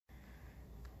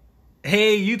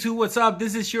Hey YouTube, what's up?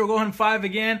 This is Shirogohan5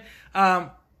 again.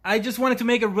 I just wanted to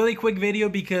make a really quick video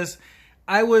because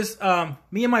I was,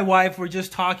 me and my wife were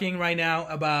just talking right now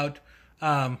about,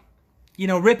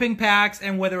 ripping packs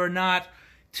and whether or not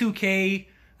 2K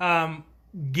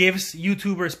gives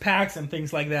YouTubers packs and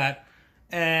things like that.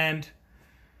 And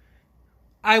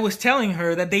I was telling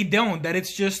her that they don't, that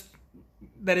it's just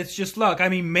luck. I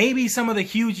mean, maybe some of the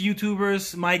huge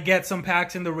YouTubers might get some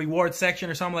packs in the reward section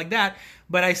or something like that.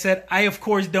 But I said, I of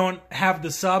course don't have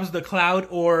the subs, the clout,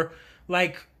 or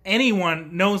like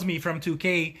anyone knows me from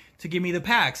 2K to give me the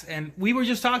packs. And we were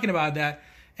just talking about that.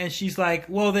 And she's like,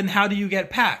 well, then how do you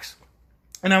get packs?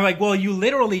 And I'm like, well, you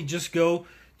literally just go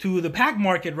to the pack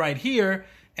market right here.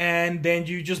 And then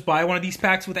you just buy one of these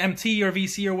packs with MT or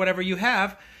VC or whatever you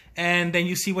have. And then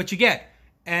you see what you get.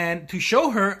 And to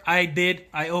show her,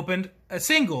 I opened a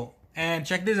single. And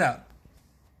check this out.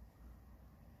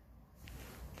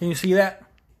 Can you see that?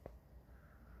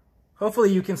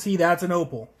 Hopefully you can see that's an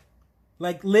Opal.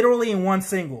 Like literally in one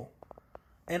single.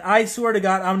 And I swear to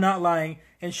God, I'm not lying.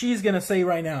 And she's going to say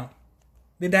right now.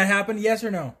 Did that happen? Yes or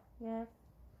no? Yeah.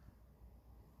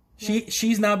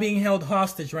 She's not being held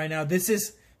hostage right now. This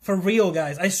is for real,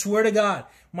 guys. I swear to God.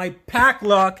 My pack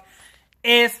luck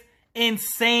is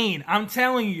insane. I'm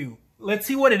telling you. Let's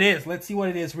see what it is. Let's see what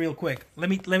it is real quick. Let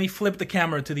me flip the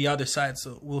camera to the other side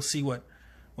so we'll see what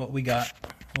we got.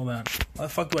 Hold on. How the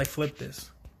fuck do I flip this?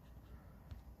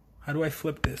 How do I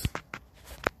flip this?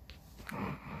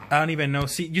 I don't even know.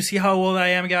 See, you see how old I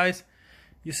am, guys?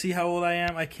 You see how old I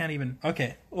am? I can't even.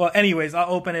 Okay. Well, anyways,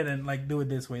 I'll open it and like do it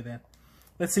this way then.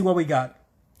 Let's see what we got.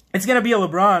 It's gonna be a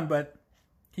LeBron, but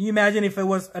can you imagine if it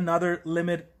was another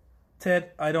limited?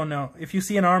 I don't know. If you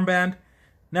see an armband,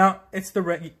 now it's the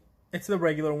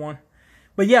regular one.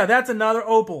 But yeah, that's another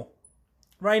Opal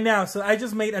right now. So I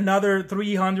just made another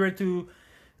 300 to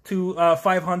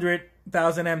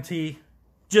 500,000 MT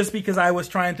just because I was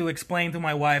trying to explain to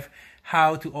my wife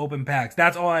how to open packs.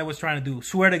 That's all I was trying to do.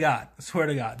 Swear to God. Swear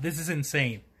to God. This is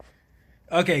insane.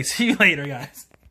 Okay, see you later, guys.